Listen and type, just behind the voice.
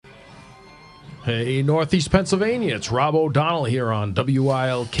Hey, Northeast Pennsylvania, it's Rob O'Donnell here on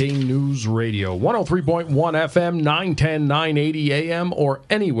WILK News Radio, 103.1 FM, 910, 980 AM, or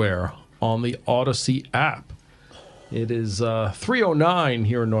anywhere on the Odyssey app. It is 3:09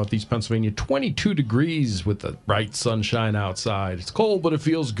 here in Northeast Pennsylvania, 22 degrees with the bright sunshine outside. It's cold, but it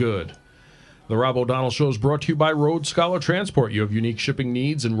feels good. The Rob O'Donnell Show is brought to you by Road Scholar Transport. You have unique shipping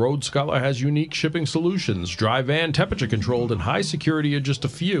needs, and Road Scholar has unique shipping solutions. Dry van, temperature-controlled, and high security are just a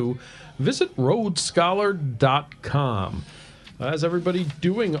few. Visit roadscholar.com. How's everybody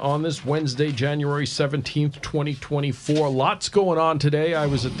doing on this Wednesday, January 17th, 2024? Lots going on today. I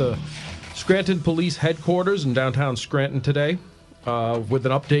was at the Scranton Police Headquarters in downtown Scranton today with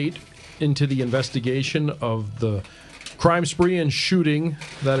an update into the investigation of the crime spree and shooting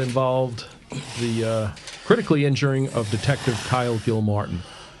that involved the critically injuring of Detective Kyle Gilmartin,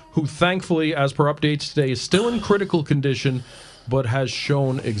 who thankfully, as per updates today, is still in critical condition, but has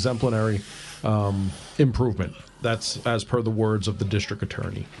shown exemplary improvement. That's as per the words of the district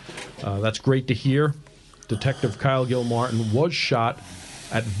attorney. That's great to hear. Detective Kyle Gilmartin was shot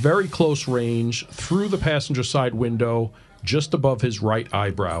at very close range through the passenger side window just above his right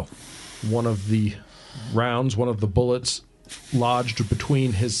eyebrow. One of the bullets lodged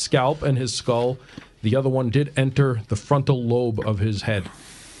between his scalp and his skull. The other one did enter the frontal lobe of his head,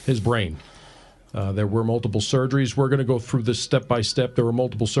 his brain. There were multiple surgeries. We're going to go through this step by step. There were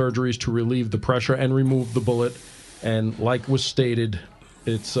multiple surgeries to relieve the pressure and remove the bullet. And like was stated,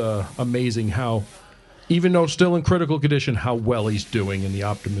 it's amazing how, even though still in critical condition, how well he's doing, and the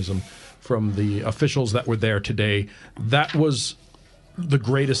optimism from the officials that were there today. That was the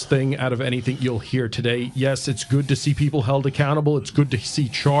greatest thing out of anything you'll hear today. Yes, it's good to see people held accountable. It's good to see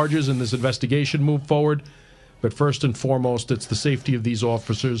charges in this investigation move forward. But first and foremost, it's the safety of these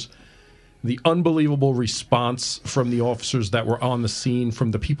officers, the unbelievable response from the officers that were on the scene,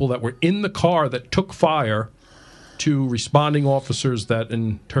 from the people that were in the car that took fire, to responding officers that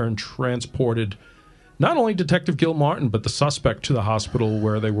in turn transported not only Detective Gilmartin, but the suspect to the hospital,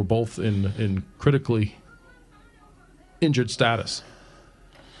 where they were both in critically injured status.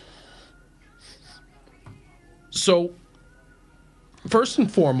 So, first and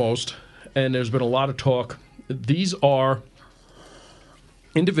foremost, and there's been a lot of talk, these are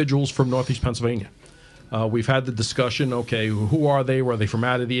individuals from Northeast Pennsylvania. We've had the discussion, okay, who are they? Were they from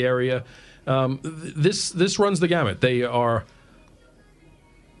out of the area? This runs the gamut. They are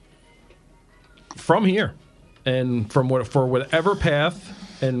from here, and for whatever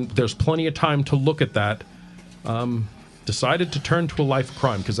path, and there's plenty of time to look at that, decided to turn to a life of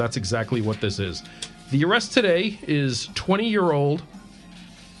crime, because that's exactly what this is. The arrest today is 20-year-old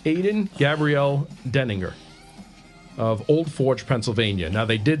Aiden Gabrielle Denninger of Old Forge, Pennsylvania. Now,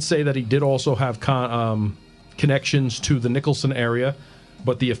 they did say that he did also have connections to the Nicholson area,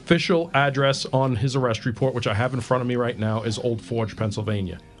 but the official address on his arrest report, which I have in front of me right now, is Old Forge,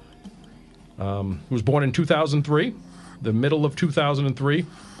 Pennsylvania. He was born in 2003, the middle of 2003.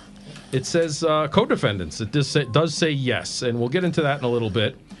 It says co-defendants. It does say yes, and we'll get into that in a little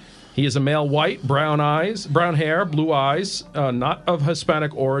bit. He is a male, white, brown hair, blue eyes, not of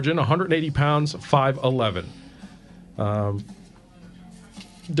Hispanic origin, 180 pounds, 5'11".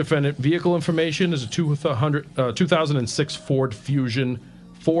 Defendant vehicle information is a 2006 Ford Fusion,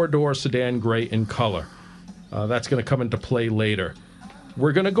 4-door sedan gray in color. That's going to come into play later.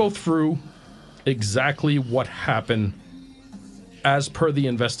 We're going to go through exactly what happened as per the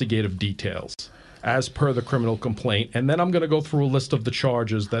investigative details, as per the criminal complaint, and then I'm going to go through a list of the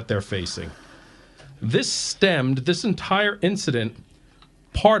charges that they're facing. This entire incident,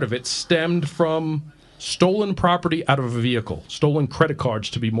 part of it stemmed from stolen property out of a vehicle, stolen credit cards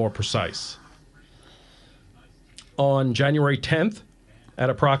to be more precise. On January 10th,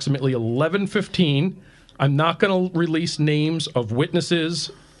 at approximately 11:15, I'm not going to release names of witnesses,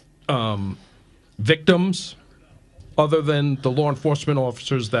 victims, other than the law enforcement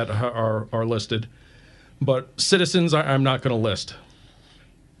officers that are listed. But citizens, I'm not going to list.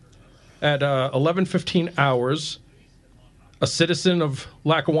 At 11:15 hours, a citizen of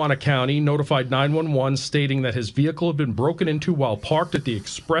Lackawanna County notified 911 stating that his vehicle had been broken into while parked at the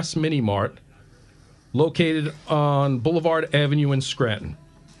Express Mini Mart located on Boulevard Avenue in Scranton.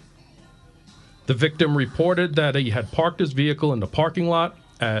 The victim reported that he had parked his vehicle in the parking lot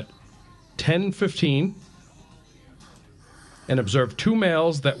at 10:15 and observed two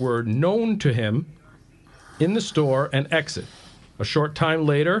males that were known to him in the store and exit. A short time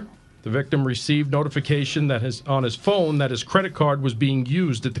later, the victim received notification that on his phone that his credit card was being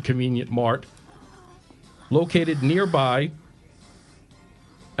used at the convenient mart located nearby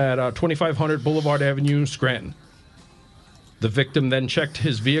at 2500 Boulevard Avenue, Scranton. The victim then checked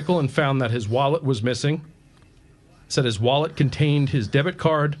his vehicle and found that his wallet was missing. Said his wallet contained his debit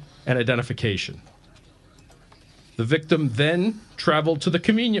card and identification. The victim then traveled to the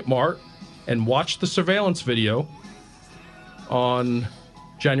convenience mart and watched the surveillance video on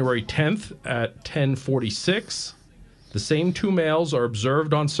January 10th at 10:46. The same two males are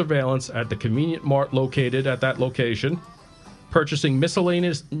observed on surveillance at the convenience mart located at that location, purchasing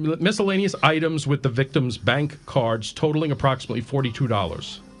miscellaneous items with the victim's bank cards totaling approximately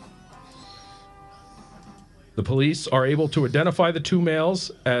 $42. The police are able to identify the two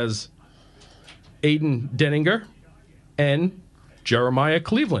males as Aiden Denninger and Jeremiah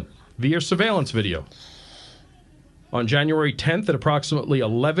Cleveland via surveillance video. On January 10th at approximately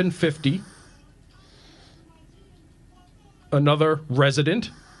 11:50, another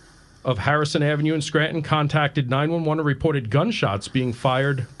resident of Harrison Avenue in Scranton contacted 911 and reported gunshots being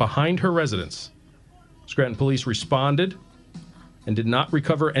fired behind her residence. Scranton police responded and did not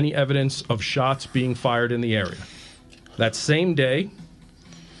recover any evidence of shots being fired in the area. That same day,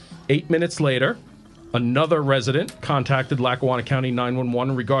 8 minutes later, another resident contacted Lackawanna County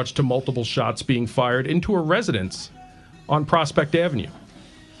 911 in regards to multiple shots being fired into a residence on Prospect Avenue.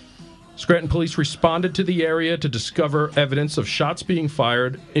 Scranton police responded to the area to discover evidence of shots being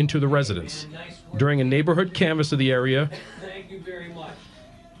fired into the residence. During a neighborhood canvass of the area,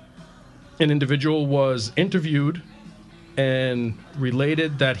 an individual was interviewed and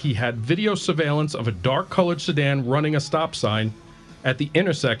related that he had video surveillance of a dark-colored sedan running a stop sign at the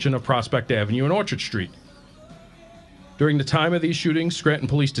intersection of Prospect Avenue and Orchard Street. During the time of these shootings, Scranton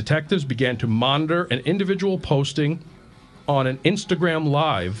police detectives began to monitor an individual posting on an Instagram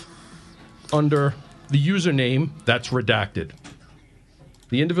Live under the username that's redacted.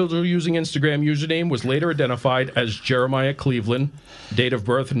 The individual using Instagram username was later identified as Jeremiah Cleveland, date of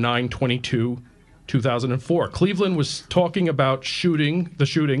birth 9/22/2004. Cleveland was talking about the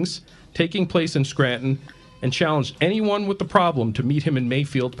shootings taking place in Scranton and challenged anyone with the problem to meet him in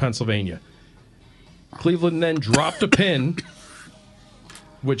Mayfield, Pennsylvania. Cleveland then dropped a pin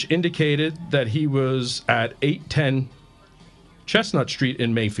which indicated that he was at 810 Chestnut Street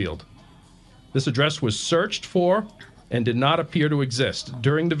in Mayfield. This address was searched for and did not appear to exist.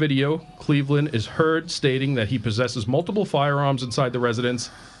 During the video, Cleveland is heard stating that he possesses multiple firearms inside the residence,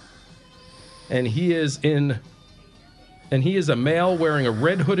 and he is a male wearing a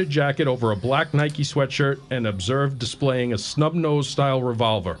red hooded jacket over a black Nike sweatshirt and observed displaying a snub-nose style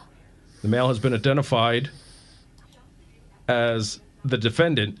revolver. The male has been identified as the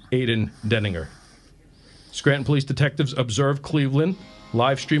defendant, Aiden Denninger. Scranton police detectives observed Cleveland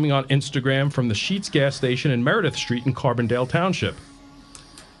live streaming on Instagram from the Sheetz gas station in Meredith Street in Carbondale Township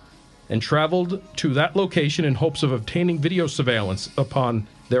and traveled to that location in hopes of obtaining video surveillance. Upon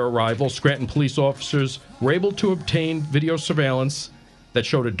their arrival, Scranton police officers were able to obtain video surveillance that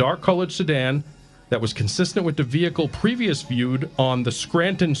showed a dark-colored sedan that was consistent with the vehicle previous viewed on the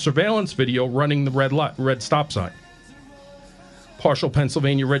Scranton surveillance video running the red stop sign. Partial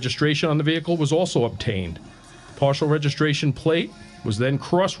Pennsylvania registration on the vehicle was also obtained. Partial registration plate was then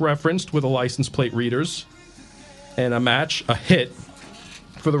cross-referenced with the license plate readers, and a hit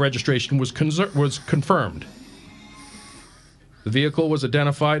for the registration was confirmed. The vehicle was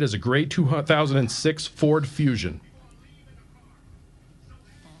identified as a gray 2006 Ford Fusion.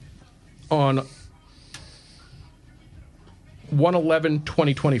 On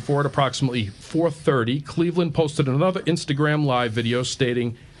 1/11/2024 at approximately 4:30, Cleveland posted another Instagram Live video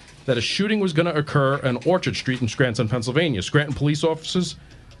stating that a shooting was going to occur on Orchard Street in Scranton, Pennsylvania. Scranton police officers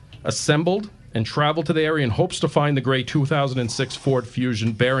assembled and traveled to the area in hopes to find the gray 2006 Ford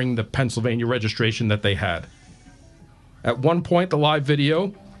Fusion bearing the Pennsylvania registration that they had. At one point, the live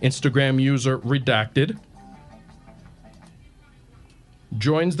video, Instagram user redacted,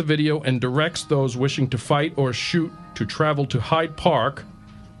 joins the video and directs those wishing to fight or shoot to travel to Hyde Park,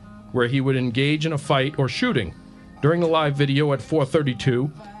 where he would engage in a fight or shooting. During the live video at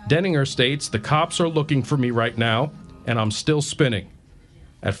 4:32, Denninger states, "The cops are looking for me right now, and I'm still spinning."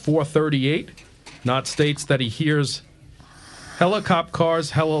 At 4:38, Knott states that he hears hella cop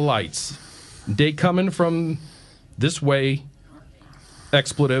cars, hella lights. They coming from this way,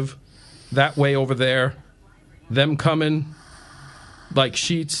 expletive, that way over there, them coming like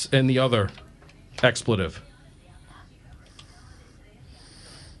Sheetz and the other expletive.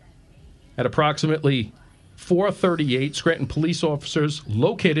 At approximately 4:38, Scranton police officers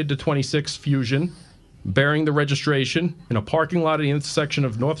located the 26 Fusion bearing the registration in a parking lot at the intersection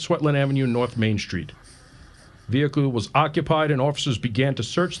of North Sweatland Avenue and North Main Street. The vehicle was occupied and officers began to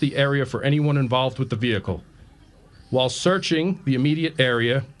search the area for anyone involved with the vehicle. While searching the immediate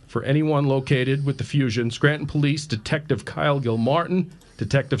area for anyone located with the fusion. Scranton Police Detective Kyle Gilmartin,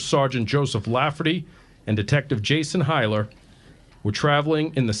 Detective Sergeant Joseph Lafferty, and Detective Jason Heiler were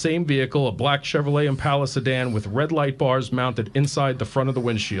traveling in the same vehicle, a black Chevrolet Impala sedan with red light bars mounted inside the front of the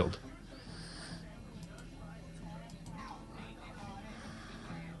windshield.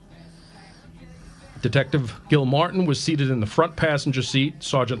 Detective Gilmartin was seated in the front passenger seat,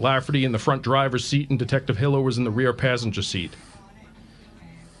 Sergeant Lafferty in the front driver's seat, and Detective Hiller was in the rear passenger seat.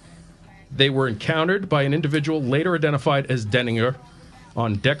 They were encountered by an individual later identified as Denninger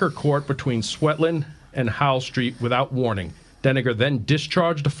on Decker Court between Swetland and Howell Street without warning. Denninger then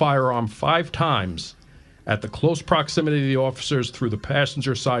discharged a firearm 5 times at the close proximity of the officers through the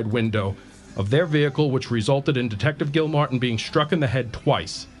passenger side window of their vehicle, which resulted in Detective Gilmartin being struck in the head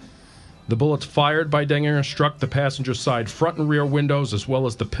twice. The bullets fired by Denninger struck the passenger side front and rear windows as well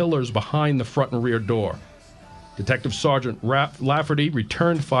as the pillars behind the front and rear door. Detective Sergeant Lafferty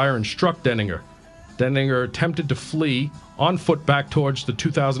returned fire and struck Denninger. Denninger attempted to flee on foot back towards the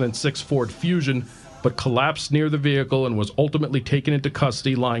 2006 Ford Fusion, but collapsed near the vehicle and was ultimately taken into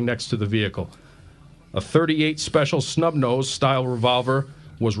custody lying next to the vehicle. A .38 Special snub-nose style revolver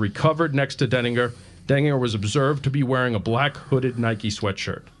was recovered next to Denninger. Denninger was observed to be wearing a black hooded Nike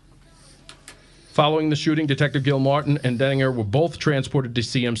sweatshirt. Following the shooting, Detective Gilmartin and Denninger were both transported to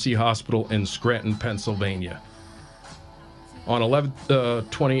CMC Hospital in Scranton, Pennsylvania. On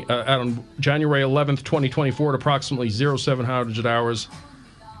January 11th, 2024, at approximately 0700 hours,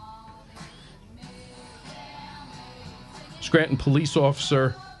 Scranton police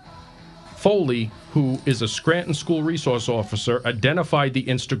officer Foley, who is a Scranton school resource officer, identified the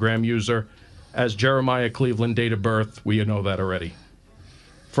Instagram user as Jeremiah Cleveland, date of birth, we know that already,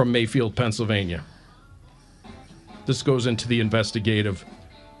 from Mayfield, Pennsylvania. This goes into the investigative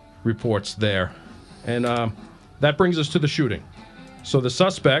reports there. And that brings us to the shooting. So the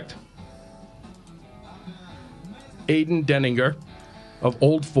suspect, Aiden Denninger of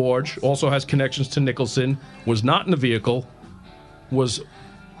Old Forge, also has connections to Nicholson, was not in the vehicle, was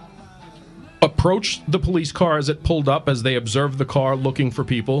approached the police car as it pulled up as they observed the car looking for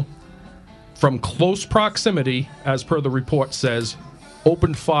people. From close proximity, as per the report says,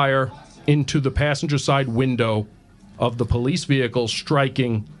 opened fire into the passenger side window of the police vehicle,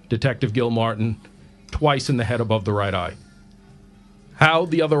 striking Detective Gilmartin twice in the head above the right eye. How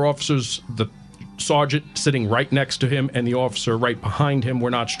the other officers, the sergeant sitting right next to him and the officer right behind him, were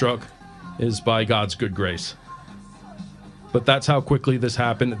not struck is by God's good grace. But that's how quickly this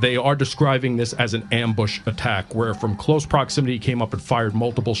happened. They are describing this as an ambush attack, where from close proximity he came up and fired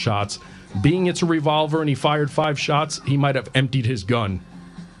multiple shots. Being it's a revolver and he fired 5 shots, he might have emptied his gun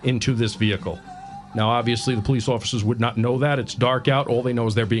into this vehicle. Now, obviously, the police officers would not know that. It's dark out. All they know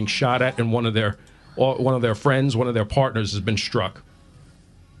is they're being shot at, and one of their friends, one of their partners, has been struck.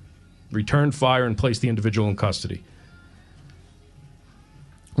 Returned fire and placed the individual in custody.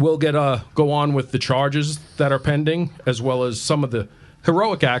 We'll go on with the charges that are pending, as well as some of the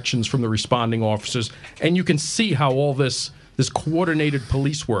heroic actions from the responding officers. And you can see how all this coordinated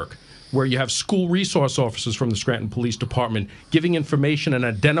police work, where you have school resource officers from the Scranton Police Department giving information and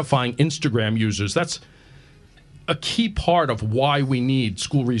identifying Instagram users. That's a key part of why we need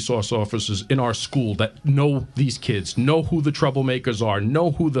school resource officers in our school that know these kids, know who the troublemakers are,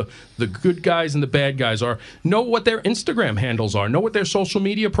 know who the good guys and the bad guys are, know what their Instagram handles are, know what their social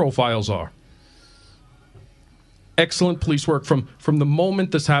media profiles are. Excellent police work from the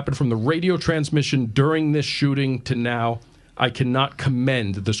moment this happened, from the radio transmission during this shooting to now. I cannot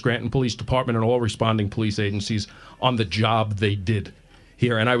commend the Scranton Police Department and all responding police agencies on the job they did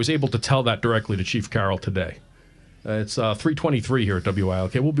here. And I was able to tell that directly to Chief Carroll today. It's 3:23 here at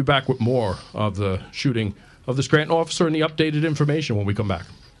WILK. We'll be back with more of the shooting of the Scranton officer and the updated information when we come back.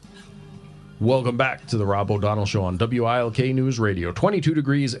 Welcome back to the Rob O'Donnell Show on WILK News Radio. 22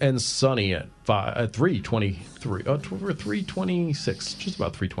 degrees and sunny at 3:23. We're 3:26, just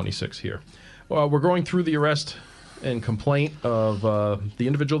about 3:26 here. We're going through the arrest and complaint of the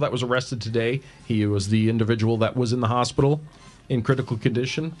individual that was arrested today. He was the individual that was in the hospital in critical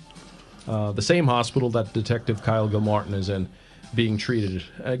condition. The same hospital that Detective Kyle Gilmartin is in, being treated.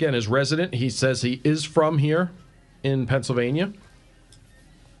 Again, his resident, he says he is from here in Pennsylvania,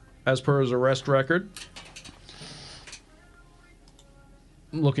 as per his arrest record.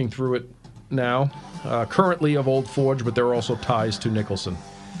 Looking through it now. Currently of Old Forge, but there are also ties to Nicholson.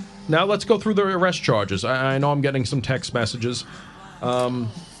 Now let's go through the arrest charges. I know I'm getting some text messages.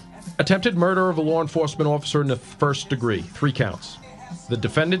 Attempted murder of a law enforcement officer in the first degree, 3 counts. The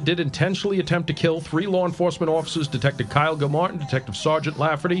defendant did intentionally attempt to kill 3 law enforcement officers, Detective Kyle Gilmartin, Detective Sergeant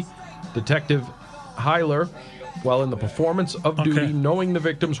Lafferty, Detective Heiler, while in the performance of duty, knowing the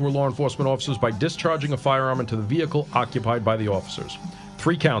victims were law enforcement officers by discharging a firearm into the vehicle occupied by the officers.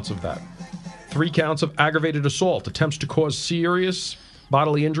 3 counts of that. 3 counts of aggravated assault, attempts to cause serious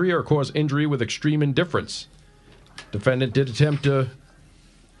bodily injury or cause injury with extreme indifference. Defendant did attempt to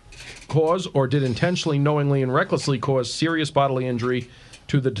cause or did intentionally, knowingly, and recklessly cause serious bodily injury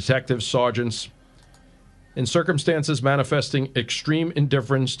to the detectives, sergeants, in circumstances manifesting extreme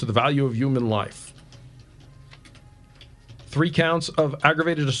indifference to the value of human life. 3 counts of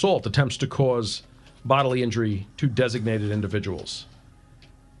aggravated assault, attempts to cause bodily injury to designated individuals.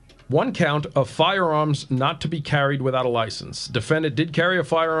 1 count of firearms not to be carried without a license. Defendant did carry a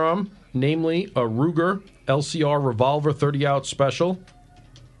firearm, namely a Ruger LCR revolver 30-aught special.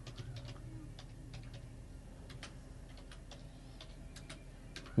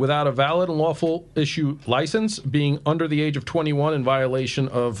 Without a valid and lawful issue license, being under the age of 21 in violation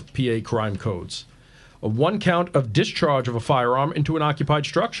of PA crime codes. 1 count of discharge of a firearm into an occupied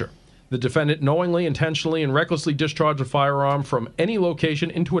structure. The defendant knowingly, intentionally, and recklessly discharged a firearm from any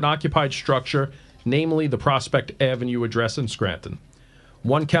location into an occupied structure, namely the Prospect Avenue address in Scranton.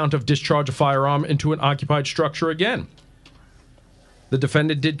 1 count of discharge a firearm into an occupied structure again. The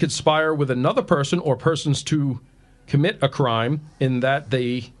defendant did conspire with another person or persons to commit a crime in that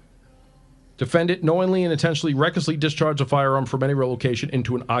the defendant knowingly and intentionally recklessly discharged a firearm from any location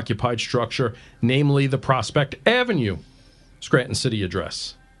into an occupied structure, namely the Prospect Avenue, Scranton City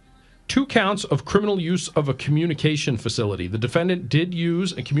address. 2 counts of criminal use of a communication facility. The defendant did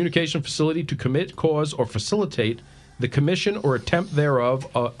use a communication facility to commit, cause, or facilitate the commission or attempt thereof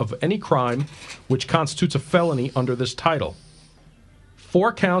of any crime which constitutes a felony under this title.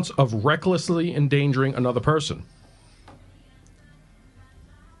 4 counts of recklessly endangering another person.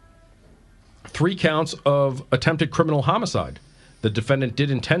 3 counts of attempted criminal homicide. The defendant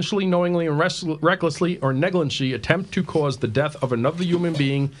did intentionally, knowingly, and recklessly or negligently attempt to cause the death of another human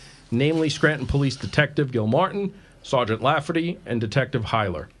being, namely Scranton Police Detective Gilmartin, Sergeant Lafferty, and Detective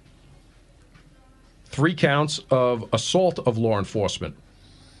Heiler. 3 counts of assault of law enforcement.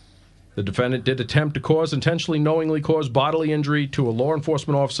 The defendant did attempt to cause, intentionally, knowingly cause bodily injury to a law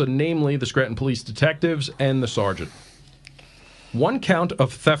enforcement officer, namely the Scranton Police Detectives and the Sergeant. 1 count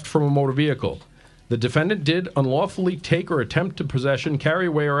of theft from a motor vehicle. The defendant did unlawfully take or attempt to possession, carry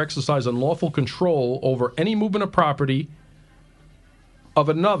away, or exercise unlawful control over any movement of property of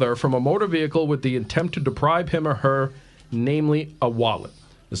another from a motor vehicle with the intent to deprive him or her, namely a wallet.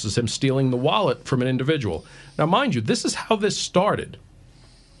 This is him stealing the wallet from an individual. Now, mind you, this is how this started.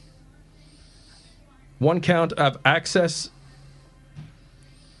 1 count of access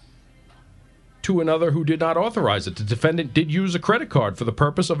to another who did not authorize it. The defendant did use a credit card for the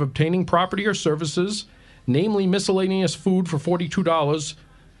purpose of obtaining property or services, namely miscellaneous food for $42,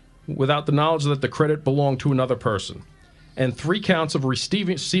 without the knowledge that the credit belonged to another person. And 3 counts of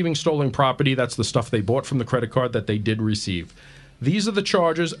receiving stolen property. That's the stuff they bought from the credit card that they did receive. These are the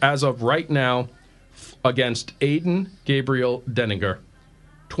charges as of right now against Aiden Gabriel Denninger,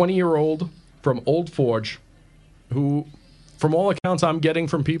 20-year-old from Old Forge, who, from all accounts I'm getting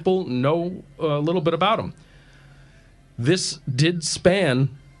from people, know a little bit about him. This did span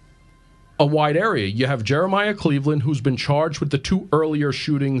a wide area. You have Jeremiah Cleveland, who's been charged with the 2 earlier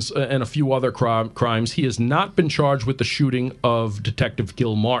shootings and a few other crimes. He has not been charged with the shooting of Detective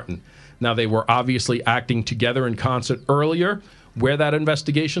Gilmartin. Now, they were obviously acting together in concert earlier. Where that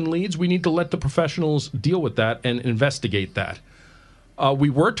investigation leads, we need to let the professionals deal with that and investigate that. We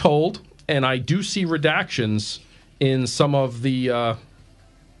were told, and I do see redactions in some of the... let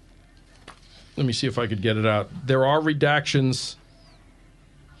me see if I could get it out. There are redactions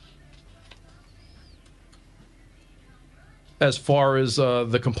as far as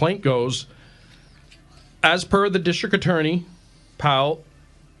the complaint goes. As per the district attorney, Powell,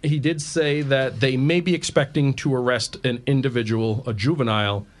 he did say that they may be expecting to arrest an individual, a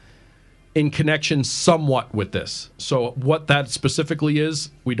juvenile, in connection somewhat with this. So what that specifically is,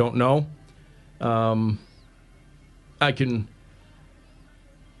 we don't know. I can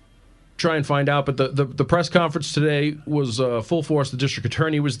try and find out, but the press conference today was full force. The district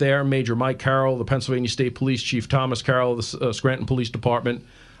attorney was there, Major Mike Carroll, the Pennsylvania State Police Chief Thomas Carroll, the Scranton Police Department,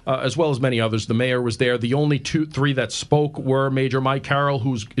 as well as many others. The mayor was there. The only 3 that spoke were Major Mike Carroll,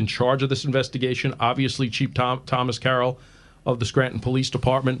 who's in charge of this investigation, obviously Chief Thomas Carroll of the Scranton Police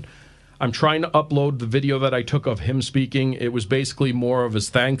Department. I'm trying to upload the video that I took of him speaking. It was basically more of his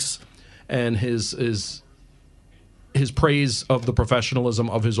thanks and his praise of the professionalism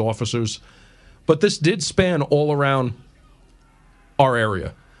of his officers. But this did span all around our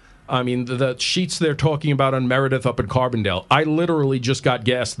area. I mean, the sheets they're talking about on Meredith up in Carbondale, I literally just got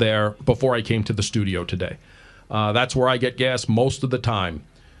gas there before I came to the studio today. That's where I get gas most of the time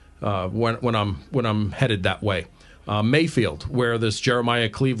when I'm headed that way. Mayfield, where this Jeremiah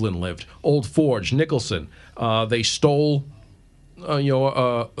Cleveland lived, Old Forge, Nicholson. They stole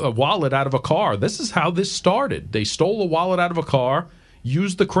a wallet out of a car. This is how this started. They stole a wallet out of a car,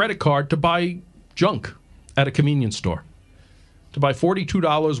 used the credit card to buy junk at a convenience store, to buy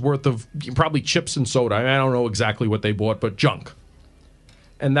 $42 worth of probably chips and soda. I don't know exactly what they bought, but junk.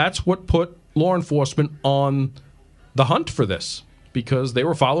 And that's what put law enforcement on the hunt for this, because they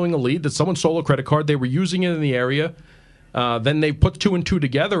were following a lead that someone stole a credit card. They were using it in the area. Then they put two and two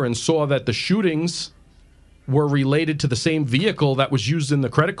together and saw that the shootings were related to the same vehicle that was used in the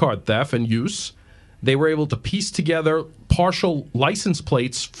credit card theft and use. They were able to piece together partial license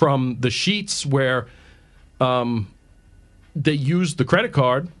plates from the sheets where they used the credit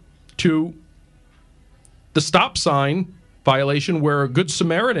card to the stop sign violation where a Good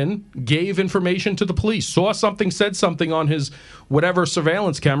Samaritan gave information to the police, saw something, said something on his whatever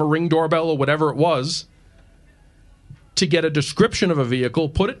surveillance camera, Ring doorbell or whatever it was, to get a description of a vehicle,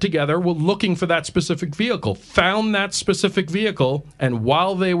 put it together, were looking for that specific vehicle, found that specific vehicle, and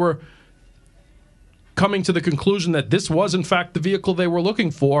while they were coming to the conclusion that this was in fact the vehicle they were looking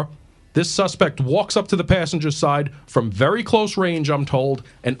for, this suspect walks up to the passenger side from very close range, I'm told,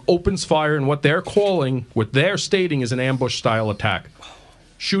 and opens fire in what they're calling, what they're stating is an ambush-style attack,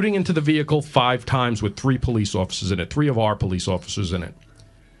 shooting into the vehicle 5 times with 3 police officers in it, 3 of our police officers in it.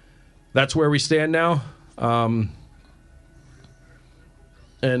 That's where we stand now.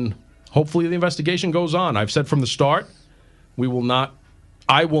 And hopefully the investigation goes on. I've said from the start,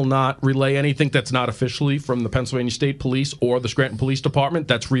 I will not relay anything that's not officially from the Pennsylvania State Police or the Scranton Police Department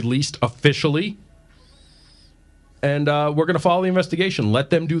that's released officially. And we're going to follow the investigation. Let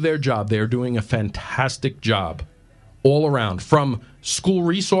them do their job. They're doing a fantastic job all around. From school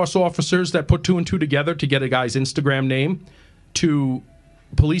resource officers that put 2 and 2 together to get a guy's Instagram name, to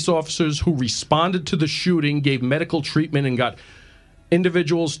police officers who responded to the shooting, gave medical treatment, and got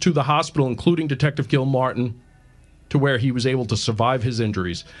individuals to the hospital, including Detective Gilmartin, to where he was able to survive his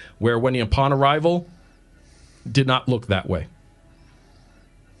injuries, where when he, upon arrival, did not look that way.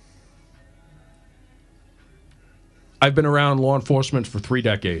 I've been around law enforcement for 3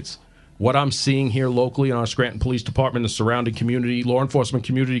 decades. What I'm seeing here locally in our Scranton Police Department, the surrounding community, law enforcement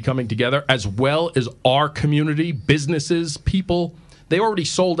community coming together, as well as our community, businesses, people, they already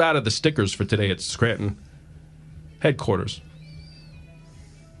sold out of the stickers for today at Scranton headquarters.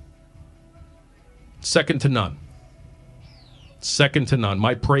 Second to none. Second to none.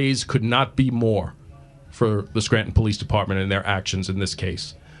 My praise could not be more for the Scranton Police Department and their actions in this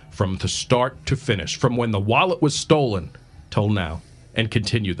case, from the start to finish, from when the wallet was stolen till now, and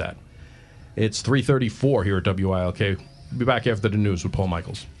continue that. It's 3:34 here at WILK. We'll be back after the news with Paul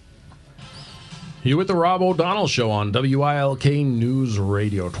Michaels. You with the Rob O'Donnell Show on WILK News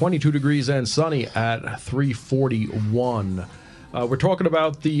Radio. 22 degrees and sunny at 3:41. We're talking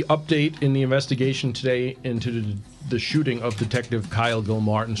about the update in the investigation today into the shooting of Detective Kyle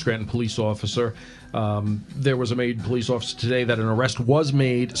Gilmartin, Scranton police officer. There was a made police officer today that an arrest was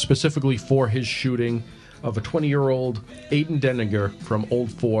made specifically for his shooting of a 20-year-old Aiden Denninger from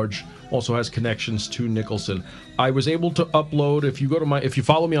Old Forge. Also has connections to Nicholson. I was able to upload, if you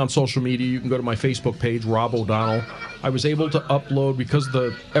follow me on social media, you can go to my Facebook page, Rob O'Donnell. I was able to upload, because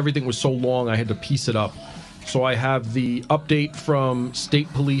everything was so long, I had to piece it up. So I have the update from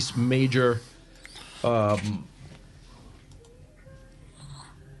State Police Major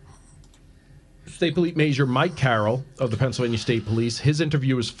Mike Carroll of the Pennsylvania State Police. His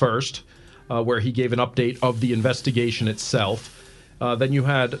interview is first, where he gave an update of the investigation itself. Then you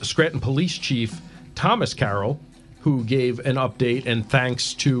had Scranton Police Chief Thomas Carroll, who gave an update and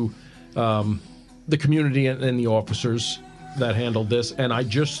thanks to the community and the officers that handled this. And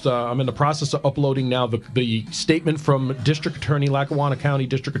I'm in the process of uploading now the statement from District Attorney, Lackawanna County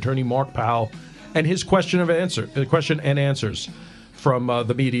District Attorney Mark Powell, and his question and answers from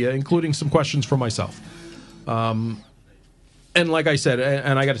the media, including some questions from myself. And like I said,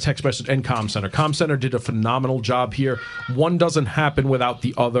 and I got a text message, and CommCenter. CommCenter did a phenomenal job here. One doesn't happen without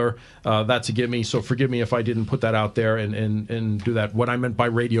the other. That's a gimme, so forgive me if I didn't put that out there and do that. What I meant by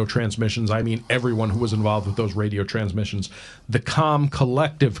radio transmissions, I mean everyone who was involved with those radio transmissions. The calm,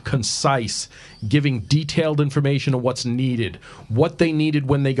 collective, concise, giving detailed information of what's needed, what they needed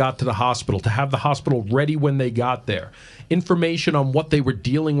when they got to the hospital, to have the hospital ready when they got there, information on what they were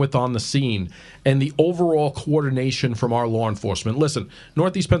dealing with on the scene, and the overall coordination from our law enforcement. Listen,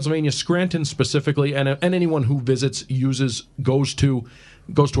 Northeast Pennsylvania, Scranton specifically, and anyone who visits, uses, goes to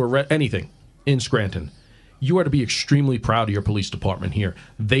anything in Scranton, you are to be extremely proud of your police department here.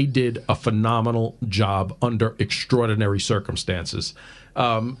 They did a phenomenal job under extraordinary circumstances.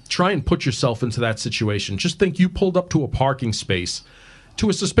 Try and put yourself into that situation. Just think you pulled up to a parking space to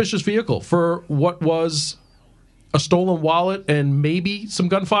a suspicious vehicle for what was a stolen wallet and maybe some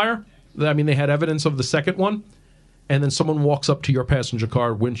gunfire. I mean, they had evidence of the second one. And then someone walks up to your passenger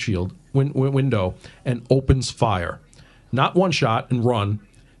car window and opens fire. Not one shot and run,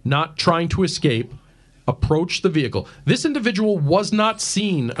 not trying to escape, approach the vehicle. This individual was not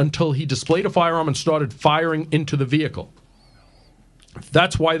seen until he displayed a firearm and started firing into the vehicle.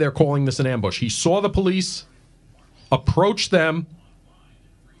 That's why they're calling this an ambush. He saw the police, approached them,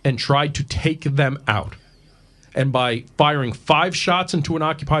 and tried to take them out. And by firing 5 shots into an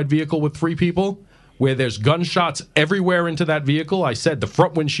occupied vehicle with 3 people, where there's gunshots everywhere into that vehicle, I said the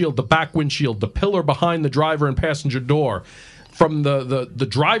front windshield, the back windshield, the pillar behind the driver and passenger door, from the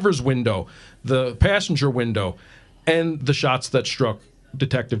driver's window, the passenger window, and the shots that struck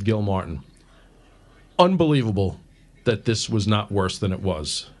Detective Gilmartin. Unbelievable that this was not worse than it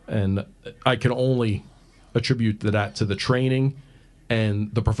was. And I can only attribute that to the training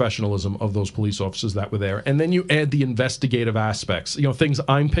and the professionalism of those police officers that were there. And then you add the investigative aspects, things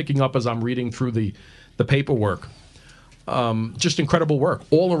I'm picking up as I'm reading through the paperwork. Just incredible work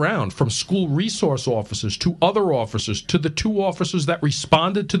all around, from school resource officers to other officers to the 2 officers that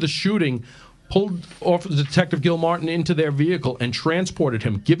responded to the shooting, pulled Detective Gilmartin into their vehicle and transported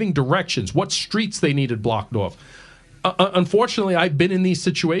him, giving directions, what streets they needed blocked off. Unfortunately, I've been in these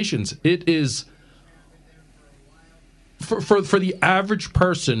situations. It is, for the average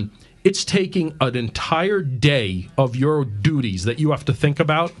person, it's taking an entire day of your duties that you have to think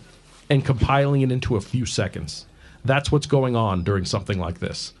about and compiling it into a few seconds. That's what's going on during something like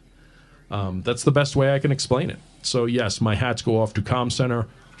this. That's the best way I can explain it. So, yes, my hats go off to Comm Center,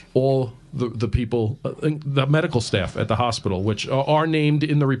 all the people, the medical staff at the hospital, which are named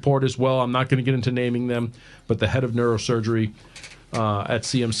in the report as well. I'm not going to get into naming them, but the head of neurosurgery at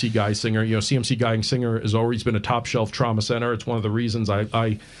CMC Geisinger. CMC Geisinger has always been a top-shelf trauma center. It's one of the reasons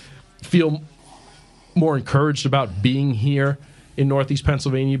I feel more encouraged about being here in Northeast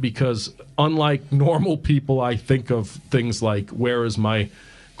Pennsylvania, because unlike normal people, I think of things like, where is my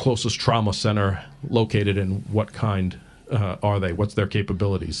closest trauma center located and what kind are they? What's their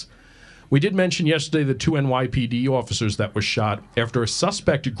capabilities? We did mention yesterday the 2 NYPD officers that were shot after a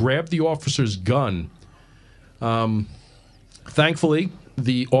suspect grabbed the officer's gun. Thankfully,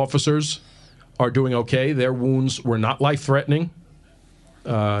 the officers are doing okay. Their wounds were not life-threatening.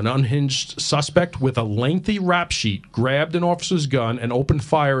 An unhinged suspect with a lengthy rap sheet grabbed an officer's gun and opened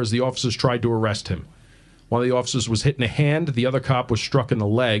fire as the officers tried to arrest him. One of the officers was hit in the hand. The other cop was struck in the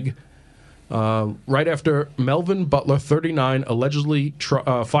leg. Right after Melvin Butler, 39, allegedly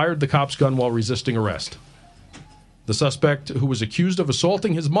fired the cop's gun while resisting arrest. The suspect, who was accused of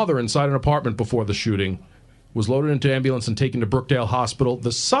assaulting his mother inside an apartment before the shooting, was loaded into an ambulance and taken to Brookdale Hospital.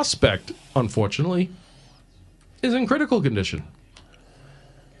 The suspect, unfortunately, is in critical condition,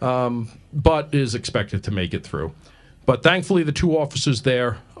 but is expected to make it through. But thankfully, the 2 officers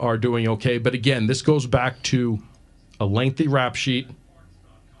there are doing okay. But again, this goes back to a lengthy rap sheet,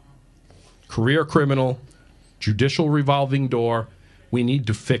 career criminal, judicial revolving door. We need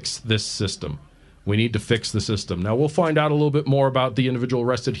to fix this system. We need to fix the system. Now, we'll find out a little bit more about the individual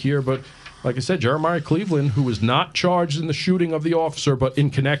arrested here, but like I said, Jeremiah Cleveland, who was not charged in the shooting of the officer, but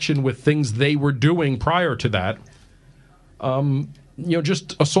in connection with things they were doing prior to that,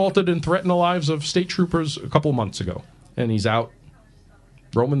 just assaulted and threatened the lives of state troopers a couple months ago. And he's out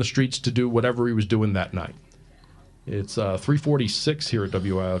roaming the streets to do whatever he was doing that night. It's 3:46 here at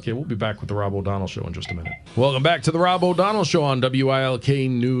WILK. We'll be back with the Rob O'Donnell Show in just a minute. Welcome back to the Rob O'Donnell Show on WILK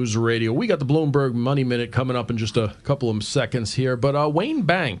News Radio. We got the Bloomberg Money Minute coming up in just a couple of seconds here. But Wayne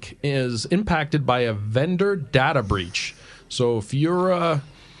Bank is impacted by a vendor data breach. So if you're a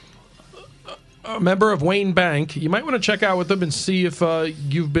member of Wayne Bank, you might want to check out with them and see if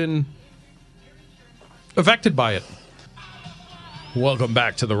you've been affected by it. Welcome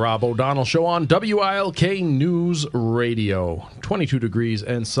back to the Rob O'Donnell Show on WILK News Radio. 22 degrees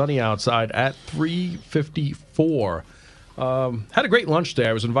and sunny outside at 3:54. Had a great lunch today.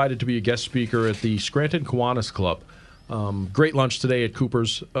 I was invited to be a guest speaker at the Scranton Kiwanis Club. Great lunch today at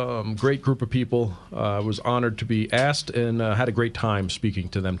Cooper's. Great group of people. I was honored to be asked and had a great time speaking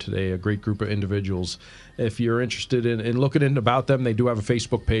to them today. A great group of individuals. If you're interested in looking in about them, they do have a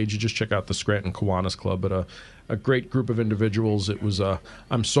Facebook page. You just check out the Scranton Kiwanis Club. But a great group of individuals. It was.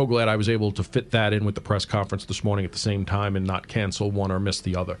 I'm so glad I was able to fit that in with the press conference this morning at the same time and not cancel one or miss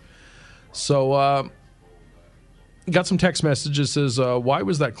the other. So got some text messages. Says, why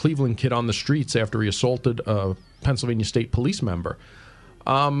was that Cleveland kid on the streets after he assaulted a Pennsylvania State Police member?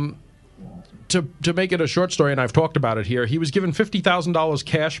 To make it a short story, and I've talked about it here, he was given $50,000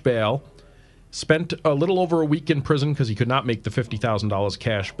 cash bail, spent a little over a week in prison because he could not make the $50,000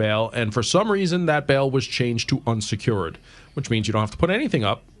 cash bail, and for some reason that bail was changed to unsecured, which means you don't have to put anything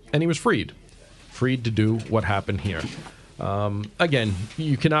up, and he was freed to do what happened here. Again,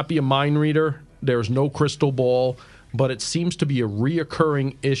 you cannot be a mind reader. There's no crystal ball, but it seems to be a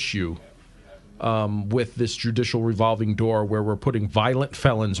reoccurring issue with this judicial revolving door where we're putting violent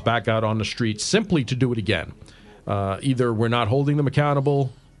felons back out on the streets simply to do it again. Either we're not holding them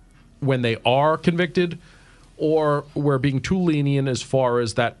accountable when they are convicted, or we're being too lenient as far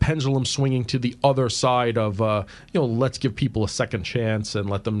as that pendulum swinging to the other side of, let's give people a second chance and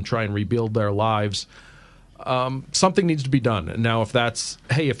let them try and rebuild their lives. Something needs to be done. Now,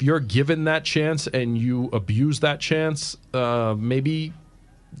 if you're given that chance and you abuse that chance, maybe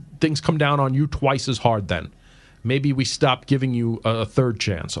things come down on you twice as hard then. Maybe we stop giving you a third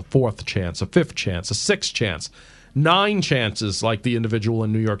chance, a fourth chance, a fifth chance, a sixth chance, 9 chances like the individual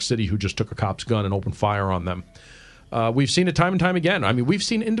in New York City who just took a cop's gun and opened fire on them. We've seen it time and time again. I mean, we've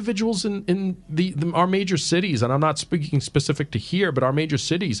seen individuals in our major cities, and I'm not speaking specific to here, but our major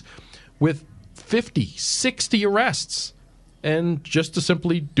cities with 50, 60 arrests, and just to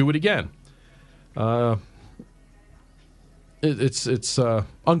simply do it again. It's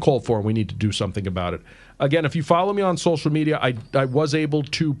uncalled for. We need to do something about it. Again, if you follow me on social media, I was able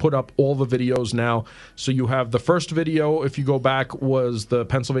to put up all the videos now. So you have the first video, if you go back, was the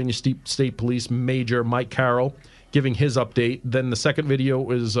Pennsylvania State Police Major Mike Carroll giving his update. Then the second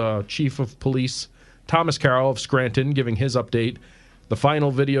video is Chief of Police Thomas Carroll of Scranton giving his update. The final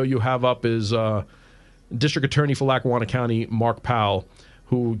video you have up is District Attorney for Lackawanna County, Mark Powell,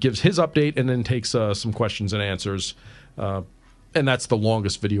 who gives his update and then takes some questions and answers. And that's the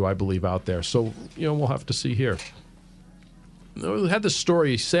longest video, I believe, out there. So, we'll have to see here. We had this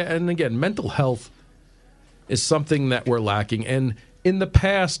story, and again, mental health is something that we're lacking. And in the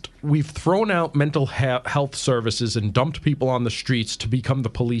past, we've thrown out mental health services and dumped people on the streets to become the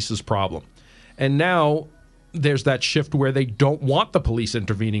police's problem. And now there's that shift where they don't want the police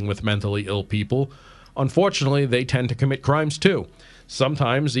intervening with mentally ill people. Unfortunately, they tend to commit crimes too.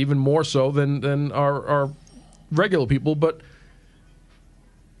 Sometimes even more so than our regular people. But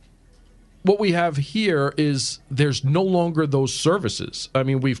what we have here is there's no longer those services. I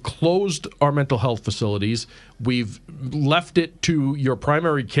mean, we've closed our mental health facilities. We've left it to your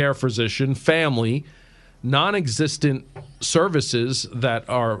primary care physician, family, non-existent services that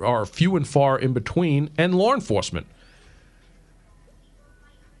are few and far in between, and law enforcement.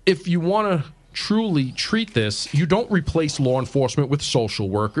 If you want to truly treat this, you don't replace law enforcement with social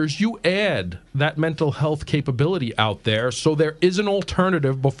workers. You add that mental health capability out there so there is an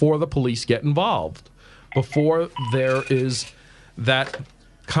alternative before the police get involved, before there is that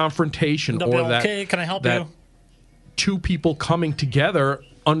confrontation Can I help you? Two people coming together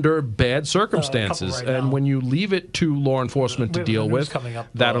under bad circumstances. And when you leave it to law enforcement to deal with,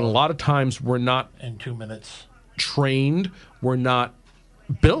 that a lot of times we're not in 2 minutes trained, we're not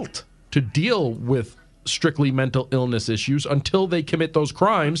built to deal with strictly mental illness issues until they commit those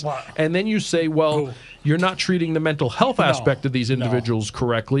crimes. Wow. And then you say, well, you're not treating the mental health aspect of these individuals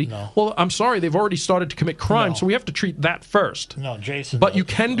correctly. No. Well, I'm sorry, they've already started to commit crimes, so we have to treat that first. No, Jason. But you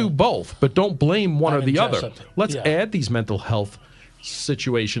can do both, but don't blame one or the other. Let's add these mental health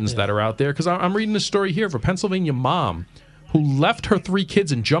situations that are out there, because I'm reading this story here of a Pennsylvania mom who left her 3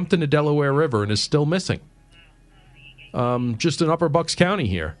 kids and jumped in the Delaware River and is still missing. Just in Upper Bucks County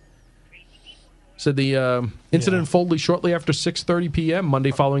here. Said the incident unfolded shortly after 6:30 p.m. Monday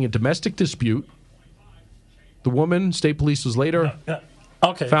following a domestic dispute. The woman, state police, was later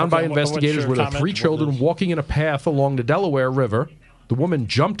found by investigators with her 3 children walking in a path along the Delaware River. The woman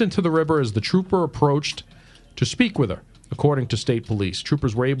jumped into the river as the trooper approached to speak with her, according to state police.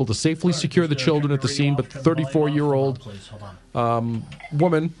 Troopers were able to safely secure the children at the scene, but the 34-year-old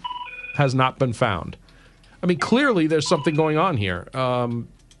woman has not been found. I mean, clearly there's something going on here.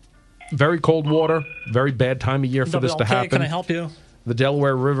 Very cold water, very bad time of year for this to happen. Can I help you? The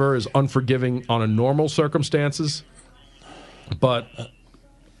Delaware River is unforgiving on a normal circumstances, but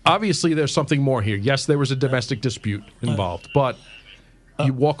obviously there's something more here. Yes, there was a domestic dispute involved, but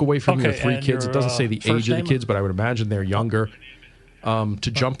you walk away from your 3 kids. It doesn't say the age of the kids, but I would imagine they're younger. To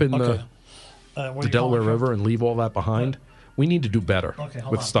jump in the Delaware River and leave all that behind, we need to do better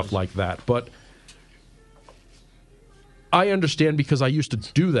with stuff like that. But I understand because I used to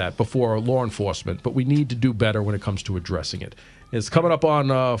do that before law enforcement, but we need to do better when it comes to addressing it. It's coming up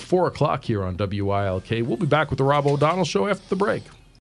on 4 o'clock here on WILK. We'll be back with the Rob O'Donnell Show after the break.